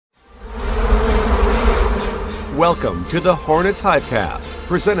Welcome to the Hornets Hivecast,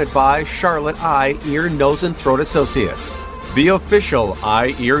 presented by Charlotte Eye, Ear, Nose, and Throat Associates, the official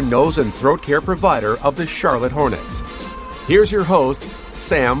eye, ear, nose, and throat care provider of the Charlotte Hornets. Here's your host,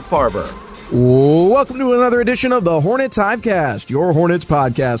 Sam Farber. Welcome to another edition of the Hornets Hivecast, your Hornets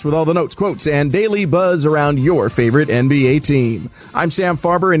podcast with all the notes, quotes, and daily buzz around your favorite NBA team. I'm Sam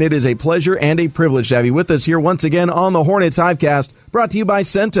Farber, and it is a pleasure and a privilege to have you with us here once again on the Hornets Hivecast, brought to you by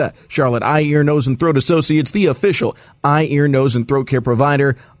Senta, Charlotte Eye, Ear, Nose, and Throat Associates, the official eye, ear, nose, and throat care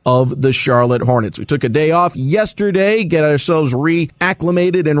provider of the Charlotte Hornets. We took a day off yesterday, get ourselves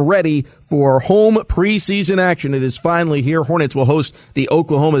reacclimated and ready for home preseason action. It is finally here. Hornets will host the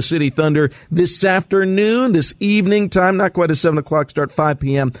Oklahoma City Thunder this afternoon, this evening time, not quite a 7 o'clock start, 5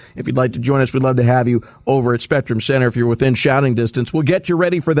 p.m. If you'd like to join us, we'd love to have you over at Spectrum Center if you're within shouting distance. We'll get you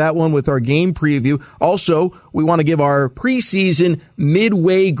ready for that one with our game preview. Also, we want to give our preseason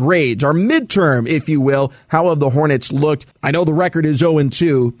midway grades, our midterm, if you will. How have the Hornets looked? I know the record is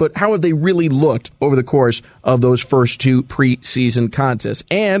 0-2, but how have they really looked over the course of those first two preseason contests?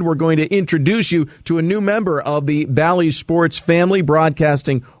 And we're going to introduce you to a new member of the Bally Sports family,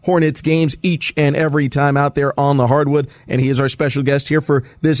 broadcasting Hornets games each and every time out there on the hardwood. And he is our special guest here for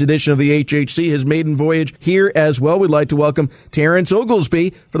this edition of the HHC, his maiden voyage here as well. We'd like to welcome Terrence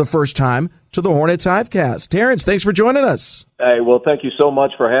Oglesby for the first time to the Hornets Hivecast. Terrence, thanks for joining us. Hey, well, thank you so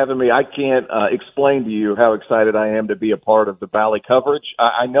much for having me. I can't explain to you how excited I am to be a part of the Valley coverage.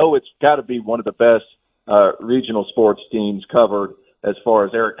 I know it's got to be one of the best regional sports teams covered, as far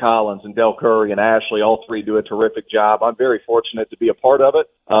as Eric Collins and Del Curry and Ashley. All three do a terrific job. I'm very fortunate to be a part of it.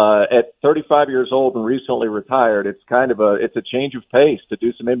 At 35 years old and recently retired, it's kind of it's a change of pace to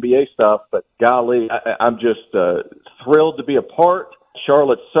do some NBA stuff. But golly, I'm just thrilled to be a part.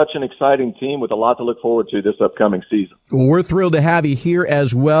 Charlotte's such an exciting team with a lot to look forward to this upcoming season. Well, we're thrilled to have you here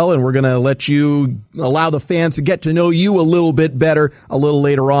as well, and we're going to let you allow the fans to get to know you a little bit better a little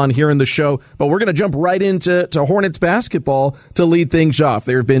later on here in the show. But we're going to jump right into Hornets basketball to lead things off.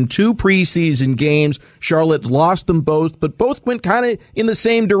 There have been two preseason games. Charlotte's lost them both, but both went kind of in the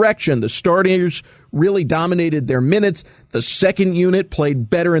same direction. The starters really dominated their minutes. The second unit played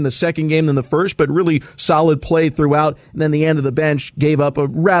better in the second game than the first, but really solid play throughout. And then the end of the bench gave up a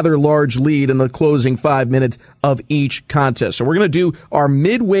rather large lead in the closing 5 minutes of each contest. So we're going to do our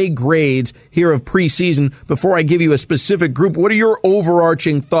midway grades here of preseason. Before I give you a specific group, what are your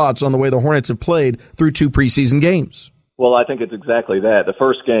overarching thoughts on the way the Hornets have played through two preseason games? Well, I think it's exactly that. The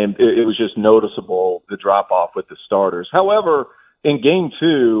first game, it was just noticeable, the drop-off with the starters. However, in game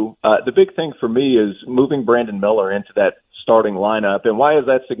two, the big thing for me is moving Brandon Miller into that starting lineup. And why is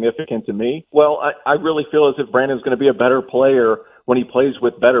that significant to me? Well, I really feel as if Brandon's going to be a better player when he plays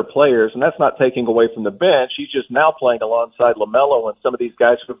with better players, and that's not taking away from the bench. He's just now playing alongside LaMelo and some of these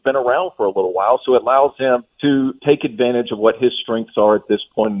guys who have been around for a little while, so it allows him to take advantage of what his strengths are at this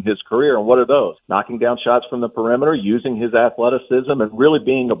point in his career. And what are those? Knocking down shots from the perimeter, using his athleticism, and really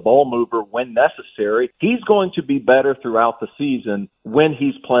being a ball mover when necessary. He's going to be better throughout the season when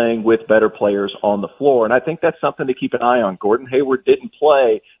he's playing with better players on the floor, and I think that's something to keep an eye on. Gordon Hayward didn't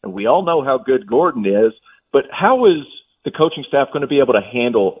play, and we all know how good Gordon is, but how is the coaching staff going to be able to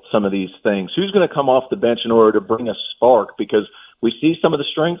handle some of these things? Who's going to come off the bench in order to bring a spark? Because we see some of the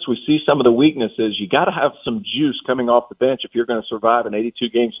strengths, we see some of the weaknesses. You got to have some juice coming off the bench if you're going to survive an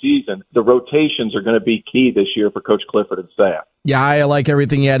 82-game season. The rotations are going to be key this year for Coach Clifford and staff. Yeah, I like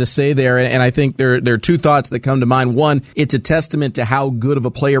everything you had to say there, and I think there are two thoughts that come to mind. One, it's a testament to how good of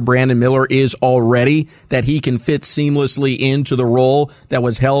a player Brandon Miller is already, that he can fit seamlessly into the role that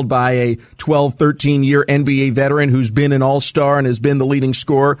was held by a 12, 13-year NBA veteran who's been an all-star and has been the leading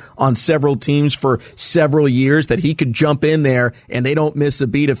scorer on several teams for several years, that he could jump in there and they don't miss a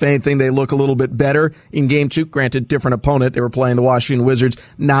beat. If anything, they look a little bit better in game two. Granted, different opponent. They were playing the Washington Wizards,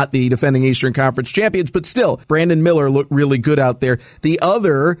 not the defending Eastern Conference champions, but still, Brandon Miller looked really good out there. The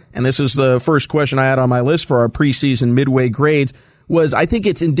other, and this is the first question I had on my list for our preseason midway grades, was I think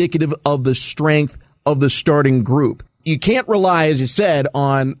it's indicative of the strength of the starting group. You can't rely, as you said,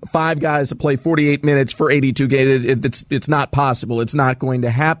 on five guys to play 48 minutes for 82 games. It's not possible. It's not going to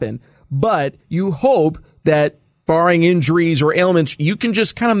happen. But you hope that, barring injuries or ailments, you can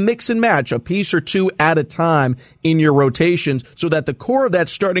just kind of mix and match a piece or two at a time in your rotations so that the core of that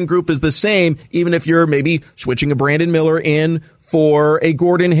starting group is the same, even if you're maybe switching a Brandon Miller in for a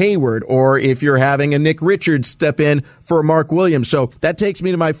Gordon Hayward, or if you're having a Nick Richards step in for Mark Williams. So that takes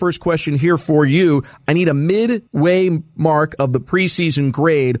me to my first question here for you. I need a midway mark of the preseason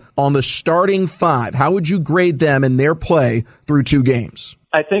grade on the starting five. How would you grade them in their play through 2 games?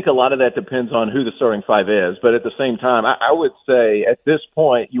 I think a lot of that depends on who the starting five is, but at the same time, I would say at this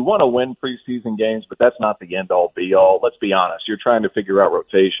point, you want to win preseason games, but that's not the end-all, be-all. Let's be honest. You're trying to figure out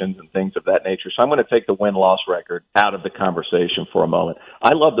rotations and things of that nature. So I'm going to take the win-loss record out of the conversation for a moment.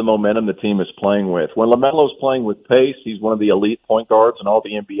 I love the momentum the team is playing with. When LaMelo's playing with pace, he's one of the elite point guards in all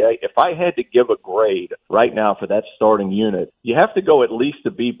the NBA. If I had to give a grade right now for that starting unit, you have to go at least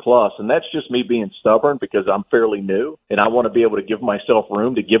a B+, and that's just me being stubborn because I'm fairly new, and I want to be able to give myself room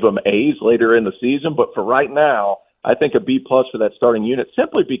to give them A's later in the season. But for right now, I think a B+ for that starting unit,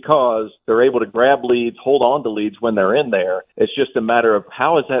 simply because they're able to grab leads, hold on to leads when they're in there. It's just a matter of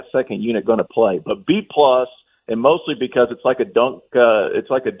how is that second unit going to play. But B+, and mostly because it's like a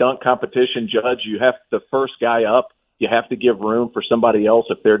dunk competition, Judge. You have the first guy up. You have to give room for somebody else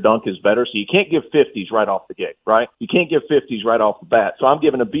if their dunk is better. So you can't give 50s right off the gate, right? You can't give 50s right off the bat. So I'm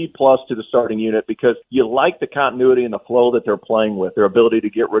giving a B+ to the starting unit because you like the continuity and the flow that they're playing with, their ability to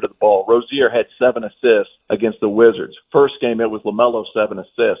get rid of the ball. Rozier had 7 assists against the Wizards. First game, it was LaMelo 7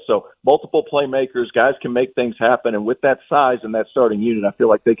 assists. So multiple playmakers, guys can make things happen. And with that size and that starting unit, I feel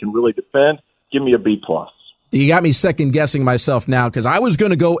like they can really defend. Give me a B+. You got me second guessing myself now because I was going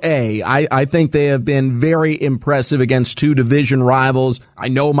to go A. I think they have been very impressive against 2 division rivals. I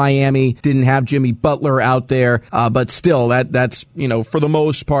know Miami didn't have Jimmy Butler out there, but still, that's for the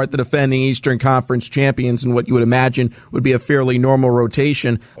most part the defending Eastern Conference champions and what you would imagine would be a fairly normal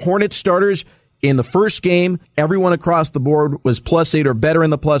rotation. Hornets starters. In the first game, everyone across the board was +8 or better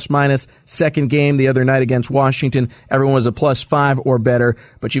in the plus-minus. Second game, the other night against Washington, everyone was a +5 or better.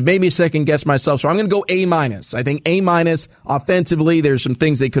 But you've made me second-guess myself, so I'm going to go A-. I think A- offensively, there's some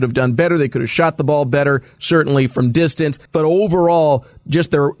things they could have done better. They could have shot the ball better, certainly from distance. But overall, just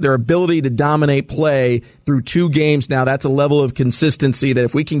their ability to dominate play through 2 games now, that's a level of consistency that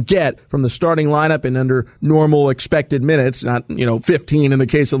if we can get from the starting lineup and under normal expected minutes, not 15 in the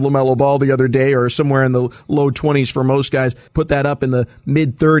case of LaMelo Ball the other day, or somewhere in the low 20s for most guys, put that up in the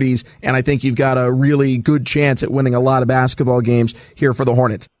mid-30s, and I think you've got a really good chance at winning a lot of basketball games here for the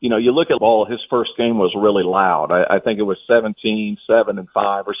Hornets. You look at Ball, his first game was really loud. I think it was 17, 7, and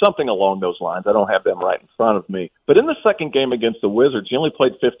 5, or something along those lines. I don't have them right in front of me. But in the second game against the Wizards, he only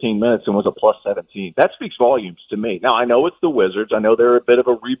played 15 minutes and was a +17. That speaks volumes to me. Now, I know it's the Wizards. I know they're a bit of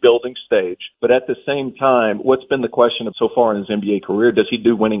a rebuilding stage. But at the same time, what's been the question so far in his NBA career? Does he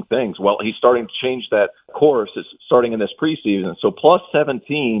do winning things? Well, he's starting to change that course starting in this preseason. So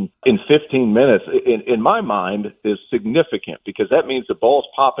 +17 in 15 minutes, in my mind, is significant because that means the ball's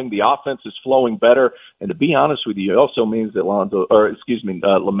popping, the offense is flowing better. And to be honest with you, it also means that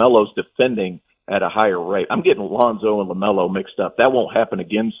LaMelo's defending at a higher rate. I'm getting Lonzo and LaMelo mixed up. That won't happen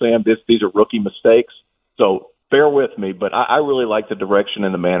again, Sam. These are rookie mistakes. So bear with me, but I really like the direction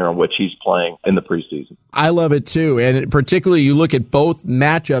and the manner in which he's playing in the preseason. I love it too. And particularly you look at both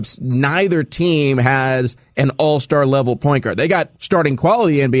matchups, neither team has an all-star level point guard. They got starting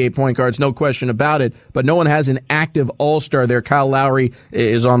quality NBA point guards, no question about it, but no one has an active all-star there. Kyle Lowry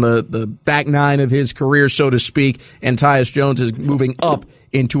is on the back nine of his career, so to speak, and Tyus Jones is moving up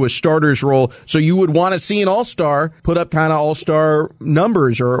into a starter's role. So you would want to see an all-star put up kind of all-star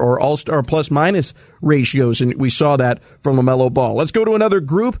numbers or all-star plus-minus ratios, and we saw that from LaMelo Ball. Let's go to another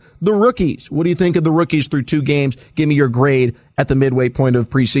group, the rookies. What do you think of the rookies through 2 games? Give me your grade at the midway point of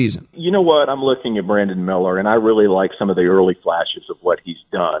preseason. You know what? I'm looking at Brandon Miller, and I really like some of the early flashes of what he's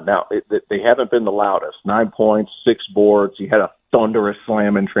done. Now, they haven't been the loudest. 9 points, 6 boards. He had a thunderous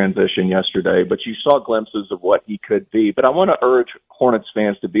slam in transition yesterday, but you saw glimpses of what he could be. But I want to urge Hornets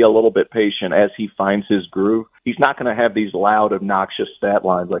fans to be a little bit patient as he finds his groove. He's not going to have these loud, obnoxious stat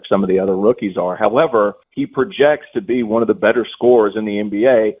lines like some of the other rookies are. However, he projects to be one of the better scorers in the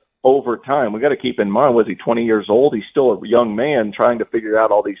NBA over time. We got to keep in mind, was he 20 years old? He's still a young man trying to figure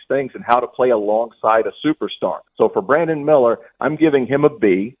out all these things and how to play alongside a superstar. So for Brandon Miller, I'm giving him a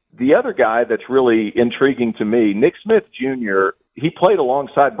B. The other guy that's really intriguing to me, Nick Smith Jr., he played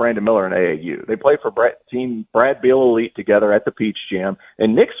alongside Brandon Miller in AAU. They played for Team Brad Beal Elite together at the Peach Jam.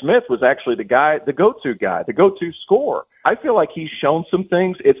 And Nick Smith was actually the go-to scorer. I feel like he's shown some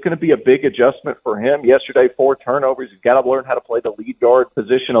things. It's going to be a big adjustment for him. Yesterday, 4 turnovers. He's got to learn how to play the lead guard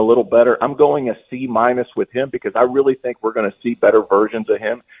position a little better. I'm going a C- with him because I really think we're going to see better versions of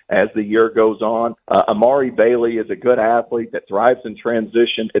him as the year goes on. Amari Bailey is a good athlete that thrives in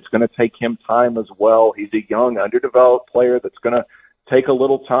transition. It's going to take him time as well. He's a young, underdeveloped player that's going to take a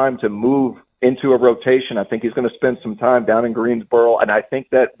little time to move into a rotation. I think he's going to spend some time down in Greensboro, and I think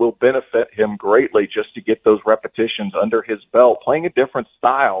that will benefit him greatly just to get those repetitions under his belt, playing a different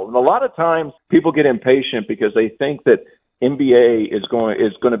style. And a lot of times people get impatient because they think that NBA is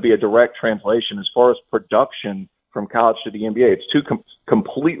going to be a direct translation as far as production from college to the NBA. It's two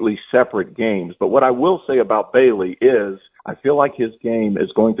completely separate games. But what I will say about Bailey is I feel like his game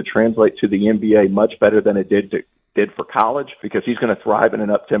is going to translate to the NBA much better than it did for college, because he's going to thrive in an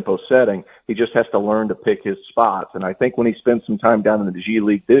up-tempo setting. He just has to learn to pick his spots. And I think when he spends some time down in the G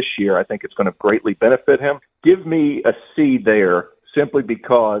League this year, I think it's going to greatly benefit him. Give me a C there, simply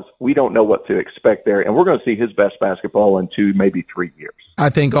because we don't know what to expect there, and we're going to see his best basketball in 2, maybe 3 years. I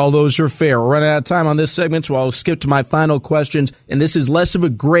think all those are fair. We're running out of time on this segment, so I'll skip to my final questions, and this is less of a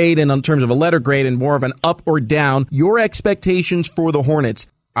grade and in terms of a letter grade and more of an up or down. Your expectations for the Hornets.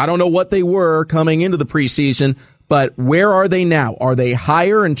 I don't know what they were coming into the preseason, but where are they now? Are they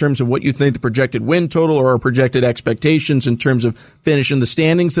higher in terms of what you think the projected win total or projected expectations in terms of finishing the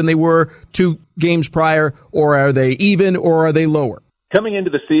standings than they were 2 games prior, or are they even, or are they lower? Coming into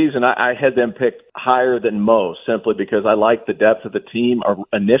the season, I had them picked higher than most, simply because I like the depth of the team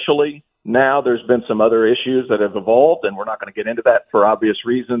initially. Now there's been some other issues that have evolved, and we're not going to get into that for obvious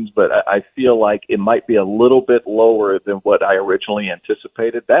reasons, but I feel like it might be a little bit lower than what I originally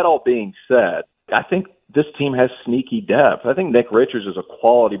anticipated. That all being said, I think this team has sneaky depth. I think Nick Richards is a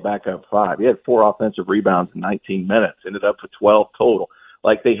quality backup 5. He had 4 offensive rebounds in 19 minutes, ended up with 12 total.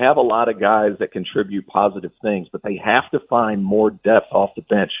 Like, they have a lot of guys that contribute positive things, but they have to find more depth off the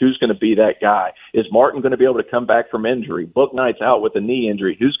bench. Who's going to be that guy? Is Martin going to be able to come back from injury? Book Knight's out with a knee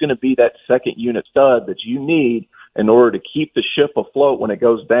injury. Who's going to be that second unit stud that you need in order to keep the ship afloat when it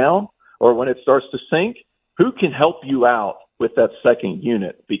goes down or when it starts to sink? Who can help you out with that second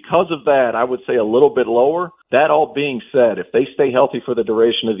unit? Because of that, I would say a little bit lower. That all being said, if they stay healthy for the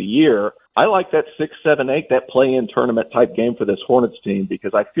duration of the year, I like that 6, 7, 8, that play-in tournament type game for this Hornets team,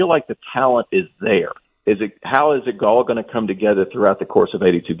 because I feel like the talent is there. How is it all going to come together throughout the course of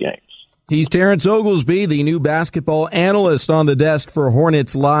 82 games? He's Terrence Oglesby, the new basketball analyst on the desk for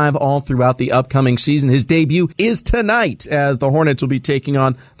Hornets Live all throughout the upcoming season. His debut is tonight as the Hornets will be taking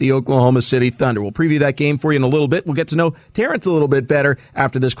on the Oklahoma City Thunder. We'll preview that game for you in a little bit. We'll get to know Terrence a little bit better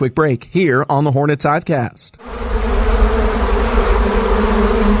after this quick break here on the Hornets Hivecast.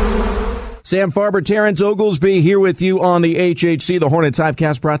 Sam Farber, Terrence Oglesby here with you on the HHC. The Hornets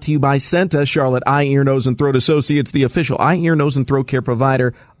Hivecast brought to you by Senta, Charlotte Eye, Ear, Nose, and Throat Associates, the official eye, ear, nose, and throat care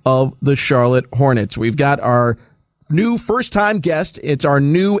provider of the Charlotte Hornets. We've got our new first-time guest. It's our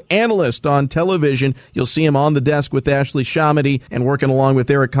new analyst on television. You'll see him on the desk with Ashley Shamity and working along with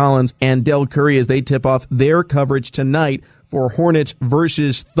Eric Collins and Del Curry as they tip off their coverage tonight for Hornets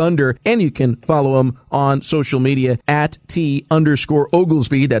versus Thunder. And you can follow him on social media at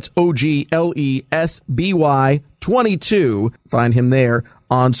 @T_Oglesby. That's OGLESBY 22. Find him there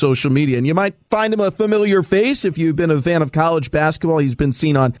on social media. And you might find him a familiar face if you've been a fan of college basketball. He's been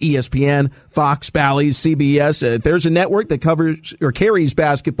seen on ESPN, Fox, Bally's, CBS. There's a network that covers or carries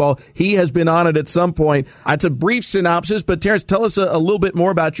basketball. He has been on it at some point. It's a brief synopsis, but Terrence, tell us a little bit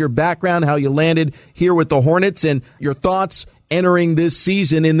more about your background, how you landed here with the Hornets, and your thoughts entering this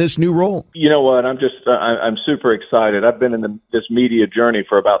season in this new role. You know what? I'm super excited. I've been in this media journey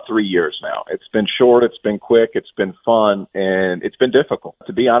for about 3 years now. It's been short, it's been quick, it's been fun, and it's been difficult.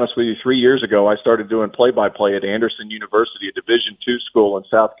 To be honest with you, 3 years ago, I started doing play-by-play at Anderson University, a Division II school in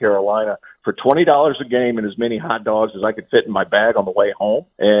South Carolina, for $20 a game and as many hot dogs as I could fit in my bag on the way home.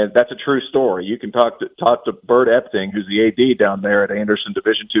 And that's a true story. You can talk to Bert Epting, who's the AD down there at Anderson,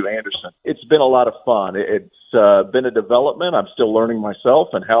 Division II Anderson. It's been a lot of fun. It's been a development. I'm still learning myself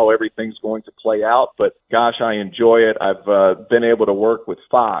and how everything's going to play out, but gosh, I enjoy it. I've been able to work with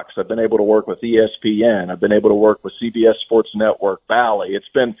Fox. I've been able to work with ESPN. I've been able to work with CBS Sports Network, Bally. It's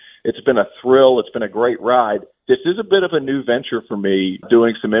been a thrill. It's been a great ride. This is a bit of a new venture for me,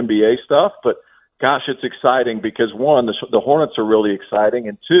 doing some NBA stuff, but gosh, it's exciting because, one, the Hornets are really exciting,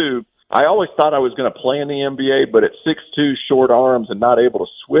 and two, I always thought I was going to play in the NBA, but at 6'2", short arms and not able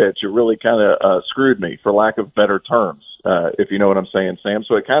to switch, it really kind of screwed me, for lack of better terms, if you know what I'm saying, Sam.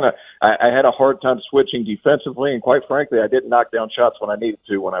 So I had a hard time switching defensively, and quite frankly, I didn't knock down shots when I needed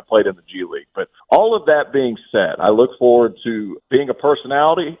to when I played in the G League. But all of that being said, I look forward to being a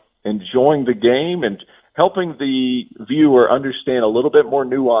personality, enjoying the game, and helping the viewer understand a little bit more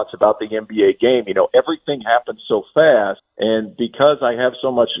nuance about the NBA game. You know, everything happens so fast, and because I have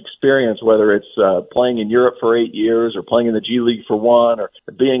so much experience, whether it's playing in Europe for 8 years or playing in the G League for 1 or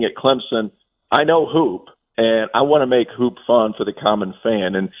being at Clemson, I know hoop, and I want to make hoop fun for the common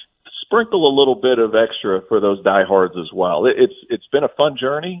fan. And sprinkle a little bit of extra for those diehards as well. It's been a fun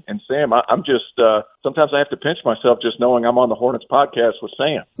journey, and Sam, I'm just sometimes I have to pinch myself just knowing I'm on the Hornets podcast with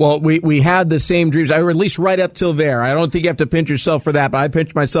Sam. Well, we had the same dreams, or at least right up till there. I don't think you have to pinch yourself for that, but I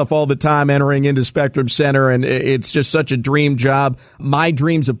pinch myself all the time entering into Spectrum Center, and it's just such a dream job. My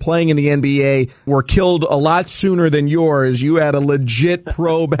dreams of playing in the NBA were killed a lot sooner than yours. You had a legit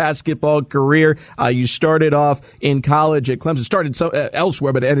pro basketball career. You started off in college at Clemson, started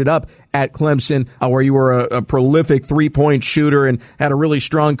elsewhere, but ended up at Clemson, where you were a prolific three-point shooter and had a really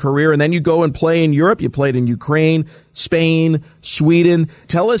strong career. And then you go and play in Europe. You played in Ukraine, Spain, Sweden.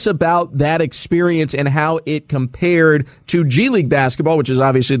 Tell us about that experience and how it compared to G League basketball, which is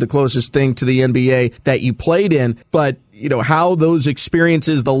obviously the closest thing to the NBA that you played in. But how those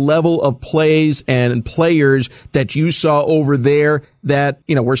experiences, the level of plays and players that you saw over there that,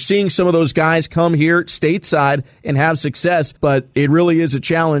 we're seeing some of those guys come here stateside and have success, but it really is a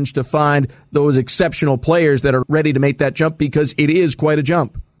challenge to find those exceptional players that are ready to make that jump because it is quite a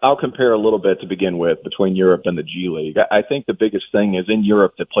jump. I'll compare a little bit to begin with between Europe and the G League. I think the biggest thing is in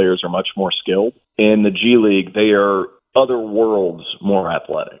Europe, the players are much more skilled. In the G League, they are other worlds more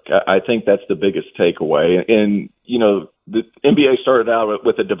athletic. I think that's the biggest takeaway. And, the NBA started out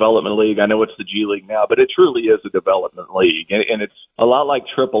with a development league. I know it's the G League now, but it truly is a development league. And it's a lot like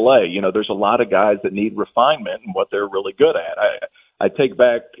AAA. There's a lot of guys that need refinement in what they're really good at. I take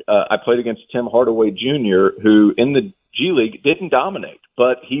back, I played against Tim Hardaway Jr., who in the G League didn't dominate,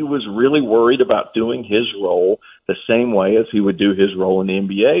 but he was really worried about doing his role the same way as he would do his role in the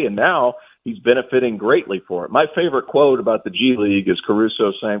NBA. And now he's benefiting greatly for it. My favorite quote about the G League is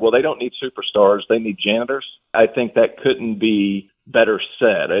Caruso saying, well, they don't need superstars, they need janitors. I think that couldn't be better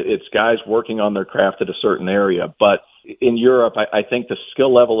said. It's guys working on their craft at a certain area. But in Europe, I think the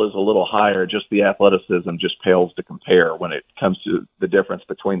skill level is a little higher. Just the athleticism just pales to compare when it comes to the difference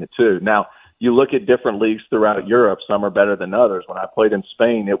between the two. Now, you look at different leagues throughout Europe, some are better than others. When I played in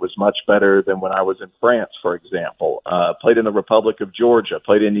Spain, it was much better than when I was in France, for example. Played in the Republic of Georgia,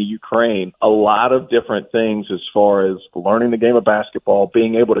 played in the Ukraine. A lot of different things as far as learning the game of basketball,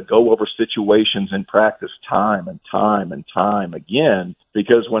 being able to go over situations in practice time and time and time again.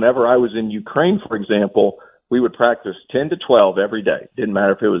 Because whenever I was in Ukraine, for example, we would practice 10 to 12 every day. Didn't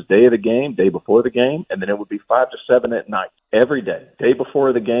matter if it was day of the game, day before the game, and then it would be 5 to 7 at night. Every day. Day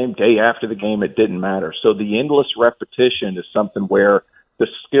before the game, day after the game, it didn't matter. So the endless repetition is something where the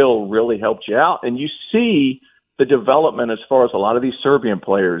skill really helped you out. And you see the development as far as a lot of these Serbian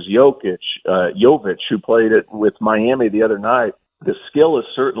players, Jovic, who played it with Miami the other night. The skill is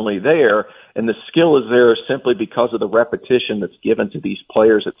certainly there, and the skill is there simply because of the repetition that's given to these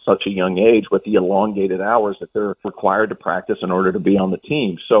players at such a young age with the elongated hours that they're required to practice in order to be on the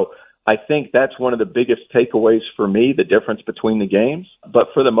team. So I think that's one of the biggest takeaways for me, the difference between the games. But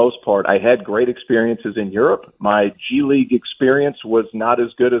for the most part, I had great experiences in Europe. My G League experience was not as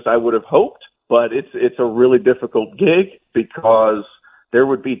good as I would have hoped, but it's a really difficult gig because there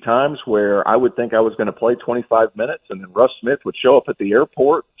would be times where I would think I was going to play 25 minutes, and then Russ Smith would show up at the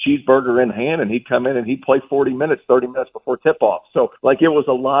airport, cheeseburger in hand, and he'd come in and he'd play 40 minutes, 30 minutes before tip-off. So, it was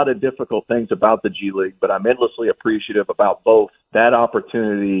a lot of difficult things about the G League, but I'm endlessly appreciative about both that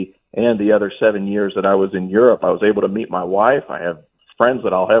opportunity and the other 7 years that I was in Europe. I was able to meet my wife. I have friends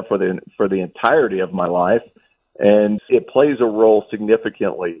that I'll have for the entirety of my life, and it plays a role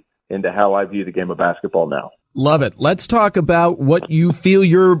significantly into how I view the game of basketball now. Love it. Let's talk about what you feel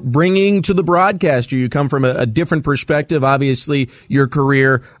you're bringing to the broadcaster. You come from a different perspective. Obviously, your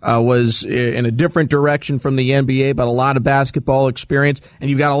career was in a different direction from the NBA, but a lot of basketball experience, and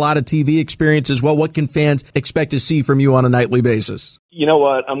you've got a lot of TV experience as well. What can fans expect to see from you on a nightly basis? You know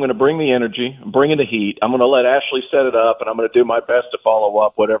what? I'm going to bring the energy, I'm bringing the heat. I'm going to let Ashley set it up, and I'm going to do my best to follow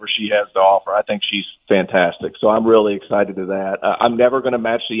up whatever she has to offer. I think she's fantastic, so I'm really excited to that. I'm never going to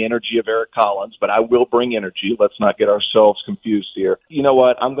match the energy of Eric Collins, but I will bring energy. Let's not get ourselves confused here. You know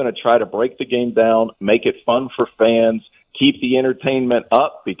what? I'm going to try to break the game down, make it fun for fans, keep the entertainment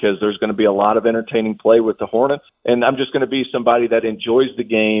up because there's going to be a lot of entertaining play with the Hornets, and I'm just going to be somebody that enjoys the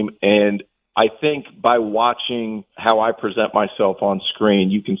game. And I think by watching how I present myself on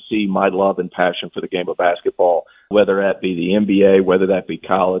screen, you can see my love and passion for the game of basketball, whether that be the NBA, whether that be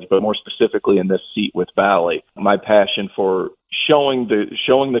college, but more specifically in this seat with Valley, my passion for showing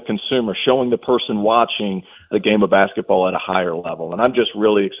the consumer, showing the person watching the game of basketball at a higher level. And I'm just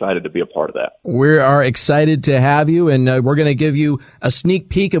really excited to be a part of that. We are excited to have you, and we're going to give you a sneak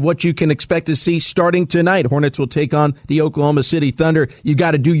peek of what you can expect to see starting tonight. Hornets will take on the Oklahoma City Thunder. You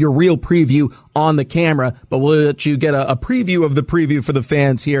got to do your real preview on the camera, but we'll let you get a preview of the preview for the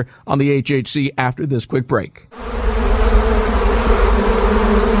fans here on the HHC after this quick break.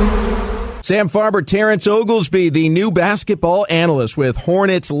 Sam Farber, Terrence Oglesby, the new basketball analyst with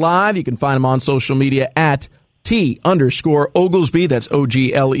Hornets Live. You can find him on social media at T_Oglesby. That's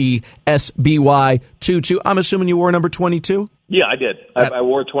OGLESBY 22. I'm assuming you wore number 22? Yeah, I did. I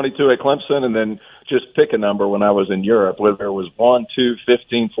wore 22 at Clemson, and then just pick a number when I was in Europe, whether it was 1, 2,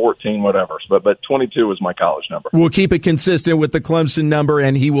 15, 14, whatever. But 22 was my college number. We'll keep it consistent with the Clemson number,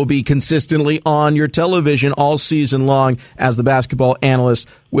 and he will be consistently on your television all season long as the basketball analyst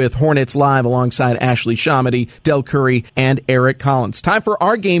with Hornets Live alongside Ashley Shamity, Del Curry, and Eric Collins. Time for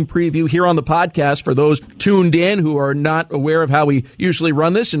our game preview here on the podcast. For those tuned in who are not aware of how we usually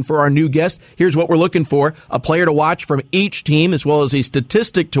run this, and for our new guest, here's what we're looking for: a player to watch from each team, as well as a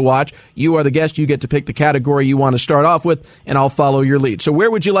statistic to watch. You are the guest. You get to pick the category you want to start off with, and I'll follow your lead. So where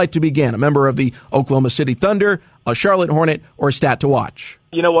would you like to begin? A member of the Oklahoma City Thunder, a Charlotte Hornet, or a stat to watch?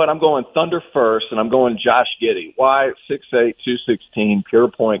 You know what? I'm going Thunder first, and I'm going Josh Giddey. Why? 6'8", 216, pure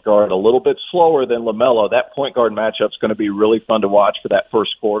point guard, a little bit slower than LaMelo. That point guard matchup's going to be really fun to watch for that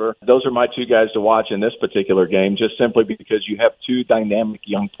first quarter. Those are my two guys to watch in this particular game, just simply because you have two dynamic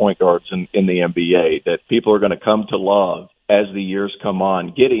young point guards in the NBA that people are going to come to love as the years come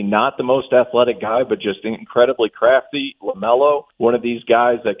on. Giddey, not the most athletic guy, but just incredibly crafty. LaMelo, one of these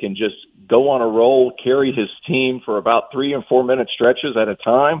guys that can just go on a roll, carry his team for about 3 and 4 minute stretches at a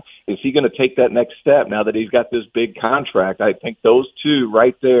time. Is he going to take that next step now that he's got this big contract? I think those two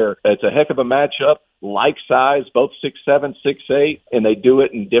right there, it's a heck of a matchup. Like size, both 6'7", 6'8", and they do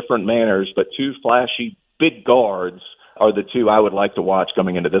it in different manners, but two flashy big guards are the two I would like to watch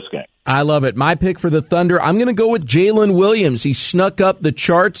coming into this game. I love it. My pick for the Thunder, I'm going to go with Jalen Williams. He snuck up the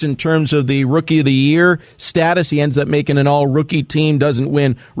charts in terms of the Rookie of the Year status. He ends up making an all-rookie team, doesn't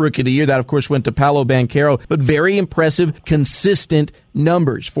win Rookie of the Year. That, of course, went to Paolo Banchero. But very impressive, consistent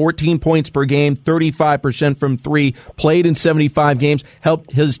numbers. 14 points per game, 35% from three, played in 75 games,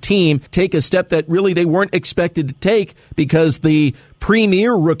 helped his team take a step that really they weren't expected to take because the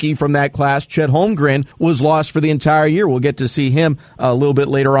premier rookie from that class, Chet Holmgren, was lost for the entire year. We'll get to see him a little bit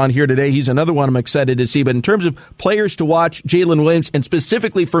later on here today. He's another one I'm excited to see. But in terms of players to watch, Jalen Williams, and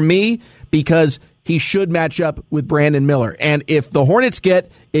specifically for me, because he should match up with Brandon Miller. And if the Hornets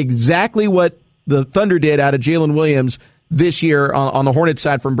get exactly what the Thunder did out of Jalen Williams this year on the Hornets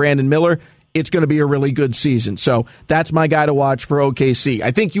side from Brandon Miller, it's going to be a really good season. So that's my guy to watch for OKC.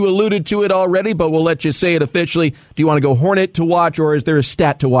 I think you alluded to it already, but we'll let you say it officially. Do you want to go Hornet to watch, or is there a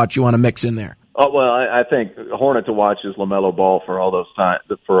stat to watch you want to mix in there? Oh, well, I think Hornet to watch is LaMelo Ball for all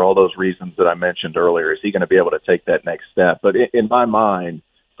those reasons that I mentioned earlier. Is he going to be able to take that next step? But in my mind,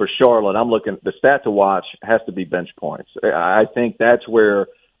 for Charlotte, I'm looking. The stat to watch has to be bench points. I think that's where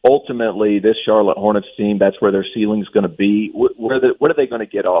ultimately this Charlotte Hornets team, that's where their ceiling's going to be. What are they going to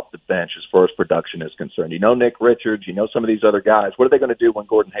get off the bench as far as production is concerned? You know Nick Richards, you know some of these other guys. What are they going to do when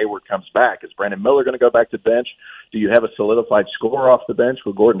Gordon Hayward comes back? Is Brandon Miller going to go back to bench? Do you have a solidified scorer off the bench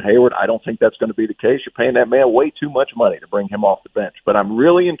with Gordon Hayward? I don't think that's going to be the case. You're paying that man way too much money to bring him off the bench. But I'm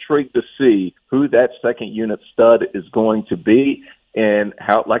really intrigued to see who that second unit stud is going to be. And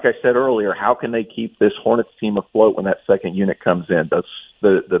how, like I said earlier, how can they keep this Hornets team afloat when that second unit comes in?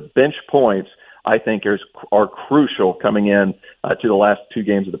 The bench points, I think, are crucial coming in to the last two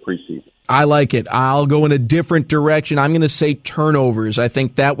games of the preseason. I like it. I'll go in a different direction. I'm going to say turnovers. I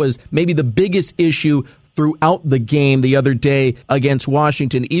think that was maybe the biggest issue throughout the game the other day against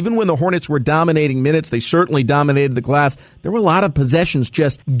Washington. Even when the Hornets were dominating minutes, they certainly dominated the glass. There were a lot of possessions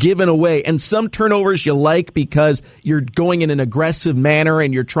just given away. And some turnovers you like because you're going in an aggressive manner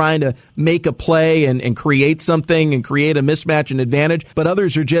and you're trying to make a play and create something and create a mismatch and advantage. But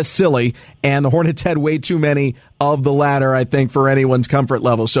others are just silly. And the Hornets had way too many of the latter, I think, for anyone's comfort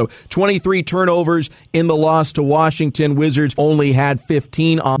level. So 23 turnovers in the loss to Washington. Wizards only had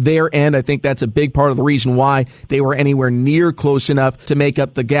 15 on their end. I think that's a big part of the reason why they were anywhere near close enough to make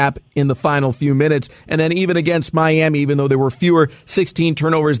up the gap in the final few minutes. And then even against Miami, even though there were fewer, 16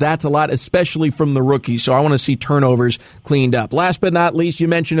 turnovers, that's a lot, especially from the rookies. So I want to see turnovers cleaned up. Last but not least, you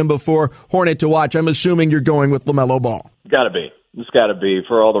mentioned him before, Hornet to watch. I'm assuming you're going with LaMelo Ball. Got to be. It's got to be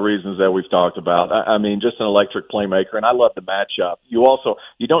for all the reasons that we've talked about. I mean, just an electric playmaker, and I love the matchup. You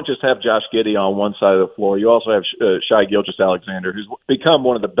don't just have Josh Giddey on one side of the floor. You also have Shai Gilgeous-Alexander, who's become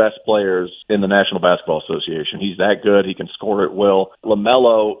one of the best players in the National Basketball Association. He's that good. He can score at will.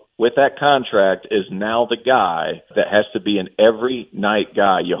 LaMelo, with that contract, is now the guy that has to be an every-night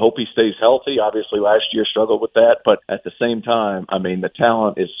guy. You hope he stays healthy. Obviously, last year struggled with that. But at the same time, I mean, the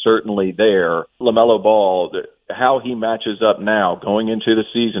talent is certainly there. LaMelo Ball, how he matches up now going into the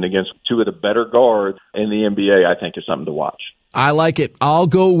season against two of the better guards in the NBA, I think is something to watch. I like it. I'll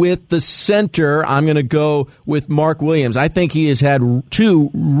go with the center. I'm going to go with Mark Williams. I think he has had two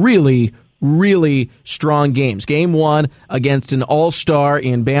really really strong games. Game 1 against an all-star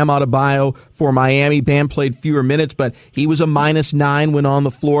in Bam Adebayo for Miami. Bam played fewer minutes, but he was a -9 when on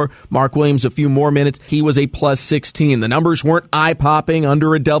the floor. Mark Williams a few more minutes. He was a +16. The numbers weren't eye-popping,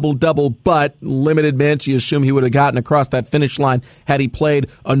 under a double-double, but limited minutes. You assume he would have gotten across that finish line had he played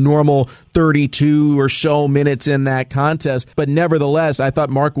a normal 32 or so minutes in that contest. But nevertheless, I thought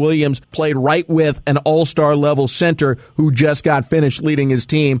Mark Williams played right with an all-star level center who just got finished leading his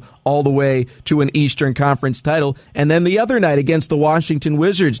team all the way to an Eastern Conference title. And then the other night against the Washington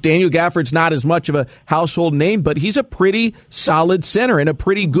Wizards, Daniel Gafford's not as much of a household name, but he's a pretty solid center and a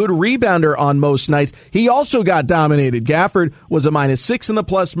pretty good rebounder on most nights. He also got dominated. Gafford was a -6 in the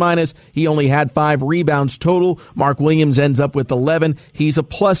plus-minus. He only had 5 rebounds total. Mark Williams ends up with 11. He's a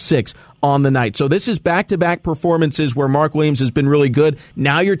 +6 on the night. So this is back-to-back performances where Mark Williams has been really good.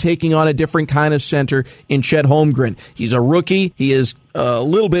 Now you're taking on a different kind of center in Chet Holmgren. He's a rookie. He is a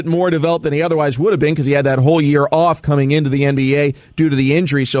little bit more developed than he otherwise would have been because he had that whole year off coming into the NBA due to the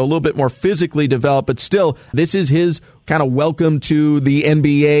injury, so a little bit more physically developed. But still, this is his kind of welcome to the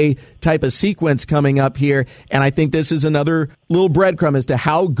NBA type of sequence coming up here. And I think this is another little breadcrumb as to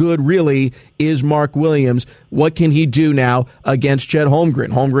how good really is Mark Williams. What can he do now against Chet Holmgren?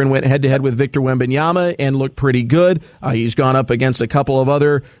 Holmgren went head-to-head with Victor Wembanyama and looked pretty good. He's gone up against a couple of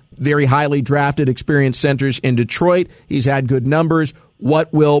other very highly drafted, experienced centers in Detroit. He's had good numbers.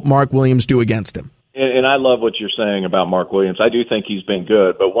 What will Mark Williams do against him? And I love what you're saying about Mark Williams. I do think he's been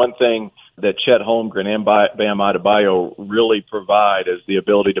good. But one thing that Chet Holmgren and Bam Adebayo really provide is the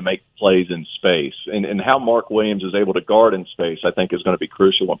ability to make plays in space. And how Mark Williams is able to guard in space, I think, is going to be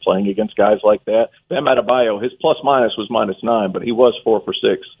crucial when playing against guys like that. Bam Adebayo, his plus-minus was -9, but he was 4 for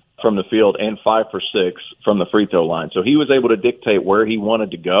 6 from the field and 5 for 6 from the free throw line. So he was able to dictate where he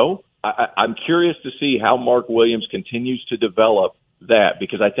wanted to go. I'm curious to see how Mark Williams continues to develop that,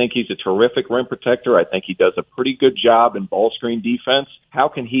 because I think he's a terrific rim protector. I think he does a pretty good job in ball screen defense. How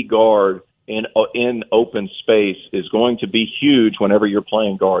can he guard in open space is going to be huge whenever you're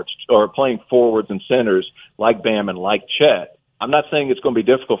playing guards or playing forwards and centers like Bam and like Chet. I'm not saying it's going to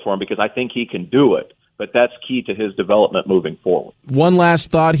be difficult for him because I think he can do it, but that's key to his development moving forward. One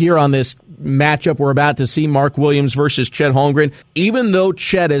last thought here on this matchup we're about to see, Mark Williams versus Chet Holmgren. Even though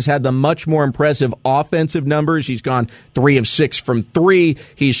Chet has had the much more impressive offensive numbers, he's gone 3 of 6 from 3.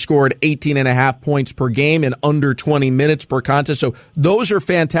 He's scored 18.5 points per game in under 20 minutes per contest. So those are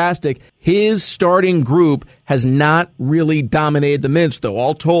fantastic. His starting group has not really dominated the minutes, though.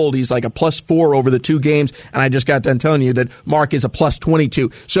 All told, he's like a +4 over the 2 games, and I just got done telling you that Mark is a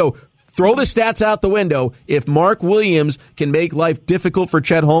 +22. So throw the stats out the window. If Mark Williams can make life difficult for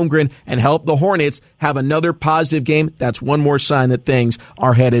Chet Holmgren and help the Hornets have another positive game, that's one more sign that things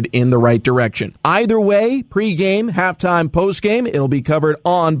are headed in the right direction. Either way, pregame, halftime, postgame, it'll be covered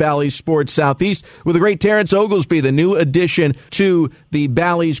on Bally's Sports Southeast with the great Terrence Oglesby, the new addition to the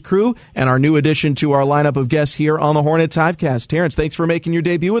Bally's crew and our new addition to our lineup of guests here on the Hornets Hivecast. Terrence, thanks for making your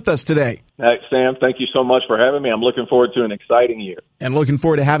debut with us today. Sam, thank you so much for having me. I'm looking forward to an exciting year. And looking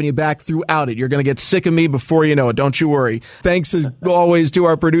forward to having you back throughout it. You're going to get sick of me before you know it. Don't you worry. Thanks as always to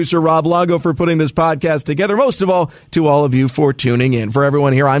our producer, Rob Longo, for putting this podcast together. Most of all, to all of you for tuning in. For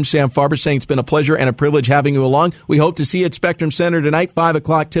everyone here, I'm Sam Farber saying it's been a pleasure and a privilege having you along. We hope to see you at Spectrum Center tonight, 5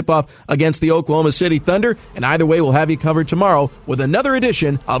 o'clock tip-off against the Oklahoma City Thunder. And either way, we'll have you covered tomorrow with another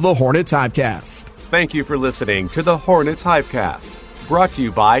edition of the Hornets Hivecast. Thank you for listening to the Hornets Hivecast, brought to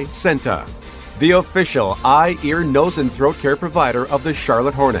you by Senta, the official eye, ear, nose, and throat care provider of the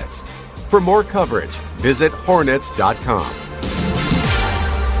Charlotte Hornets. For more coverage, visit hornets.com.